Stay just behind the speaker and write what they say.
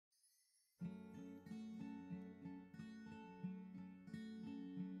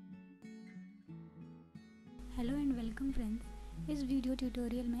Hello and welcome friends. इस video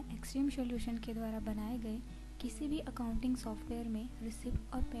tutorial में extreme solution के द्वारा बनाए गए किसी भी अकाउंटिंग सॉफ्टवेयर में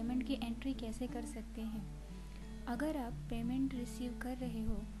रिसिप्ट और पेमेंट की एंट्री कैसे कर सकते हैं। अगर आप पेमेंट रिसीव कर रहे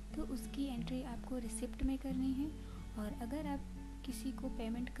हो तो उसकी एंट्री आपको रिसिप्ट में करनी है, और अगर आप किसी को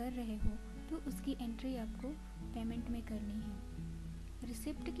पेमेंट कर रहे हो तो उसकी एंट्री आपको पेमेंट में करनी है।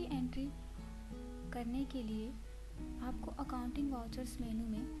 रिसिप्ट की एंट्री करने के लिए आपको अकाउंटिंग वाउचर्स मेनू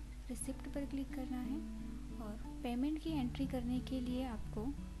में रिसिप्ट पर क्लिक करना है, और पेमेंट की एंट्री करने के लिए आपको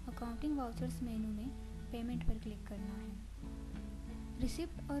अकाउंटिंग वाउचर्स मेनू में पेमेंट पर क्लिक करना है।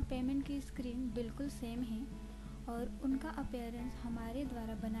 रिसिप्ट और पेमेंट की स्क्रीन बिल्कुल सेम है और उनका अपीयरेंस हमारे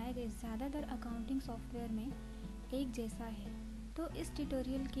द्वारा बनाए गए ज़्यादातर अकाउंटिंग सॉफ्टवेयर में एक जैसा है। तो इस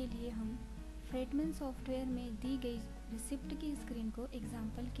ट्यूटोरियल के लिए हम फ्रेटमैन सॉफ्टवेयर में दी गई रिसिप्ट की स्क्रीन को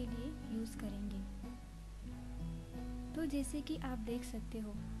एग्जाम्पल के लिए यूज़ करेंगे। तो जैसे कि आप देख सकते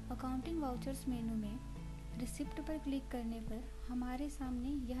हो, अकाउंटिंग वाउचर्स मेनू में रिसिप्ट पर क्लिक करने पर हमारे सामने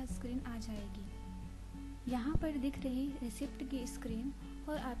यह स्क्रीन आ जाएगी। यहाँ पर दिख रही रिसिप्ट की स्क्रीन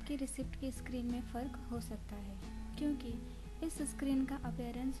और आपकी रिसिप्ट की स्क्रीन में फ़र्क हो सकता है, क्योंकि इस स्क्रीन का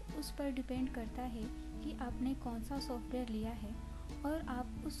अपीयरेंस उस पर डिपेंड करता है कि आपने कौन सा सॉफ्टवेयर लिया है और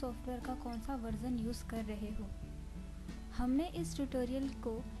आप उस सॉफ्टवेयर का कौन सा वर्ज़न यूज़ कर रहे हो। हमने इस ट्यूटोरियल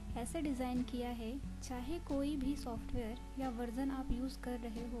को ऐसे डिज़ाइन किया है, चाहे कोई भी सॉफ्टवेयर या वर्ज़न आप यूज़ कर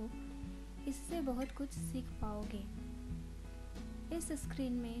रहे हो, इससे बहुत कुछ सीख पाओगे। इस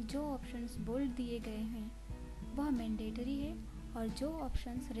स्क्रीन में जो ऑप्शंस बोल्ड दिए गए हैं वह मैंडेटरी है, और जो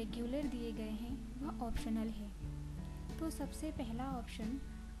ऑप्शंस रेगुलर दिए गए हैं वह ऑप्शनल है। तो सबसे पहला ऑप्शन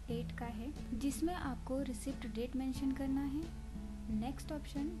डेट का है, जिसमें आपको रिसिप्ट डेट मेंशन करना है। नेक्स्ट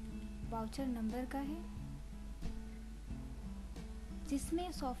ऑप्शन वाउचर नंबर का है,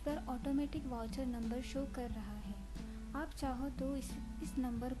 जिसमें software automatic voucher number show कर रहा है। आप चाहो तो इस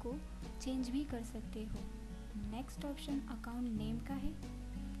नंबर को चेंज भी कर सकते हो। नेक्स्ट ऑप्शन अकाउंट नेम का है,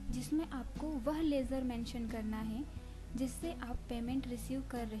 जिसमें आपको वह लेज़र मेंशन करना है जिससे आप पेमेंट रिसीव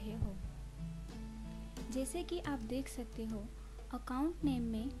कर रहे हो। जैसे कि आप देख सकते हो, अकाउंट नेम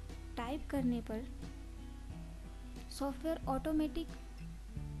में टाइप करने पर software automatic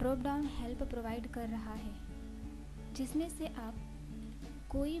drop down help provide कर रहा है, जिसमें से आप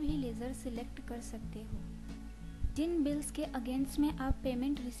कोई भी लेज़र सिलेक्ट कर सकते हो। जिन बिल्स के अगेंस्ट में आप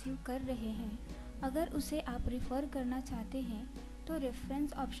पेमेंट रिसीव कर रहे हैं, अगर उसे आप रिफ़र करना चाहते हैं तो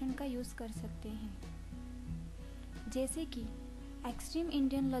रेफरेंस ऑप्शन का यूज़ कर सकते हैं। जैसे कि एक्सट्रीम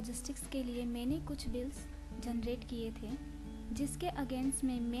इंडियन लॉजिस्टिक्स के लिए मैंने कुछ बिल्स जनरेट किए थे जिसके अगेंस्ट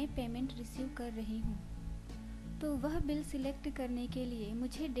में मैं पेमेंट रिसीव कर रही हूँ। तो वह बिल सिलेक्ट करने के लिए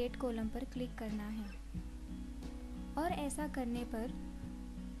मुझे डेट कॉलम पर क्लिक करना है, और ऐसा करने पर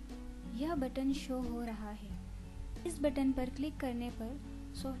यह बटन शो हो रहा है। इस बटन पर क्लिक करने पर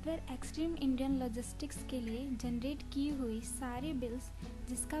सॉफ्टवेयर एक्सट्रीम इंडियन लॉजिस्टिक्स के लिए जनरेट की हुई सारे बिल्स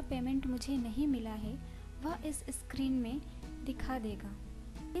जिसका पेमेंट मुझे नहीं मिला है वह इस स्क्रीन में दिखा देगा।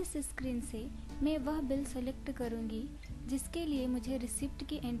 इस स्क्रीन से मैं वह बिल सेलेक्ट करूंगी जिसके लिए मुझे रिसिप्ट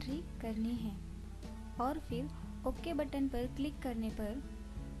की एंट्री करनी है, और फिर ओके बटन पर क्लिक करने पर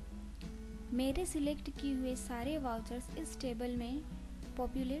मेरे सिलेक्ट किए हुए सारे वाउचर्स इस टेबल में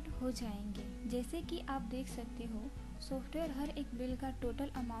पॉपुलेट हो जाएंगे। जैसे कि आप देख सकते हो, सॉफ्टवेयर हर एक बिल का टोटल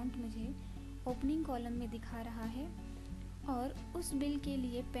अमाउंट मुझे ओपनिंग कॉलम में दिखा रहा है, और उस बिल के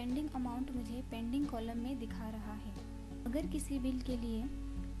लिए पेंडिंग अमाउंट मुझे पेंडिंग कॉलम में दिखा रहा है। अगर किसी बिल के लिए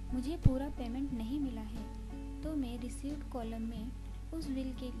मुझे पूरा पेमेंट नहीं मिला है तो मैं रिसीव्ड कॉलम में उस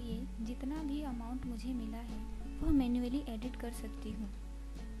बिल के लिए जितना भी अमाउंट मुझे मिला है वह मैन्युअली एडिट कर सकती हूँ,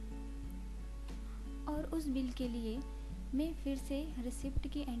 और उस बिल के लिए मैं फिर से रिसिप्ट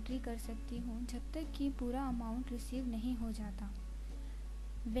की एंट्री कर सकती हूँ जब तक कि पूरा अमाउंट रिसीव नहीं हो जाता।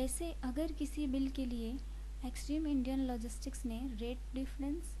 वैसे अगर किसी बिल के लिए एक्सट्रीम इंडियन लॉजिस्टिक्स ने रेट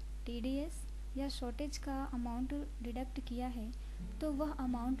डिफरेंस, टीडीएस या शॉर्टेज का अमाउंट डिडक्ट किया है तो वह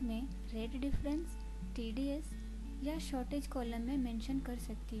अमाउंट में रेट डिफरेंस, टीडीएस या शॉर्टेज कॉलम में मेंशन कर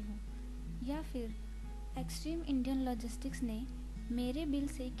सकती हूँ। या फिर एक्सट्रीम इंडियन लॉजिस्टिक्स ने मेरे बिल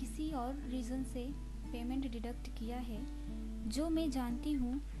से किसी और रीज़न से पेमेंट डिडक्ट किया है जो मैं जानती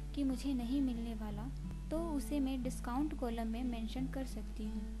हूँ कि मुझे नहीं मिलने वाला, तो उसे मैं डिस्काउंट कॉलम में मेंशन कर सकती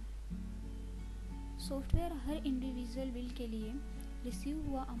हूँ। सॉफ्टवेयर हर इंडिविजुअल बिल के लिए रिसीव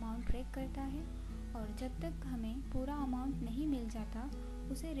हुआ अमाउंट ट्रैक करता है, और जब तक हमें पूरा अमाउंट नहीं मिल जाता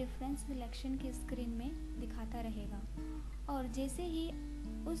उसे रेफरेंस सिलेक्शन की स्क्रीन में दिखाता रहेगा, और जैसे ही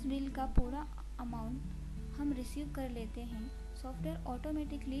उस बिल का पूरा अमाउंट हम रिसीव कर लेते हैं सॉफ्टवेयर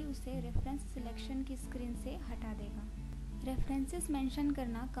ऑटोमेटिकली उसे रेफरेंस सिलेक्शन की स्क्रीन से हटा देगा। रेफरेंसेस मेंशन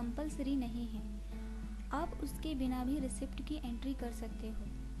करना कंपलसरी नहीं है, आप उसके बिना भी रिसिप्ट की एंट्री कर सकते हो,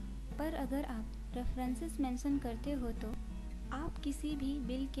 पर अगर आप रेफरेंसेस मेंशन करते हो तो आप किसी भी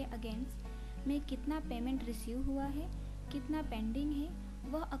बिल के अगेंस्ट में कितना पेमेंट रिसीव हुआ है, कितना पेंडिंग है,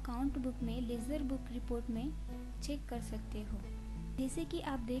 वह अकाउंट बुक में लेज़र बुक रिपोर्ट में चेक कर सकते हो। जैसे कि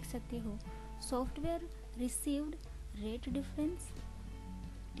आप देख सकते हो, software received rate difference,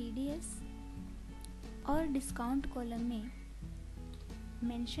 TDS और डिस्काउंट कॉलम में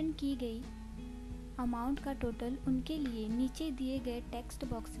मेंशन की गई अमाउंट का टोटल उनके लिए नीचे दिए गए टेक्स्ट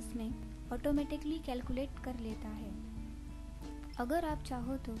बॉक्सेस में ऑटोमेटिकली कैलकुलेट कर लेता है। अगर आप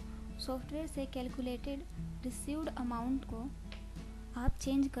चाहो तो सॉफ्टवेयर से कैलकुलेटेड रिसीव्ड अमाउंट को आप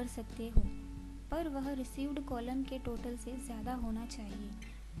चेंज कर सकते हो, पर वह रिसीव्ड कॉलम के टोटल से ज़्यादा होना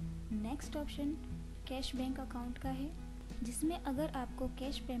चाहिए। Next option cash bank account का है, जिसमें अगर आपको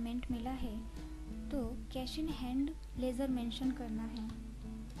कैश पेमेंट मिला है तो cash in hand laser mention करना है,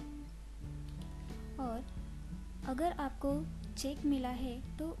 और अगर आपको चेक मिला है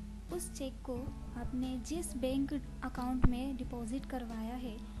तो उस चेक को आपने जिस बैंक अकाउंट में डिपॉजिट करवाया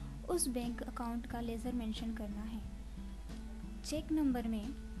है उस बैंक अकाउंट का लेज़र मेंशन करना है। चेक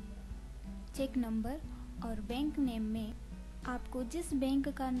नंबर और बैंक नेम में आपको जिस बैंक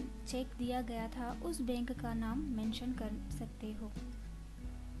का चेक दिया गया था उस बैंक का नाम मेंशन कर सकते हो।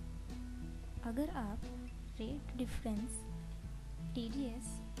 अगर आप रेट डिफरेंस, टीडीएस,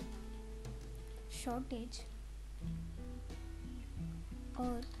 शॉर्टेज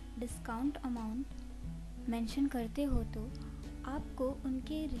और डिस्काउंट अमाउंट मेंशन करते हो तो आपको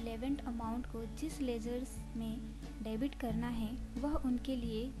उनके रिलेवेंट अमाउंट को जिस लेजर्स में डेबिट करना है वह उनके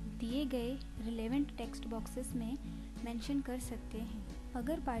लिए दिए गए रिलेवेंट टेक्स्ट बॉक्सेस में मेंशन कर सकते हैं।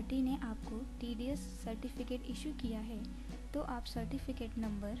 अगर पार्टी ने आपको टीडीएस सर्टिफिकेट इशू किया है तो आप सर्टिफिकेट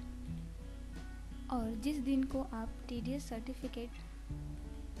नंबर और जिस दिन को आप टीडीएस सर्टिफिकेट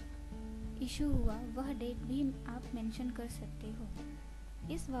इशू हुआ वह डेट भी आप मेंशन कर सकते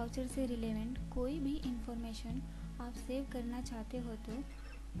हो। इस वाउचर से रिलेवेंट कोई भी इंफॉर्मेशन आप सेव करना चाहते हो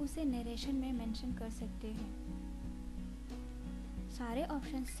तो उसे नरेशन में मेंशन कर सकते हैं। सारे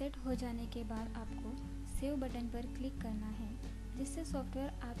ऑप्शन सेट हो जाने के बाद आपको सेव बटन पर क्लिक करना है, जिससे सॉफ्टवेयर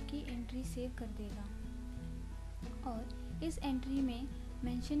आपकी एंट्री सेव कर देगा और इस एंट्री में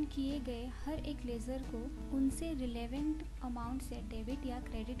मेंशन किए गए हर एक लेज़र को उनसे रिलेवेंट अमाउंट से डेबिट या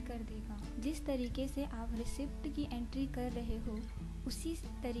क्रेडिट कर देगा। जिस तरीके से आप रिसिप्ट की एंट्री कर रहे हो उसी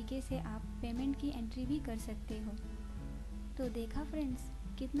तरीके से आप पेमेंट की एंट्री भी कर सकते हो। तो देखा फ्रेंड्स,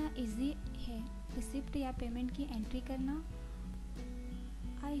 कितना इजी है रिसिप्ट या पेमेंट की एंट्री करना।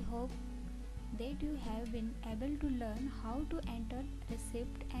 I hope that you have been able to learn how to enter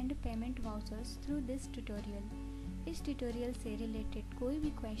receipt and payment vouchers through this tutorial. इस ट्यूटोरियल से रिलेटेड कोई भी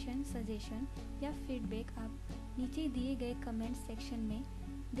क्वेश्चन, सजेशन या फीडबैक आप नीचे दिए गए कमेंट सेक्शन में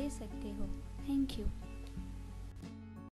दे सकते हो।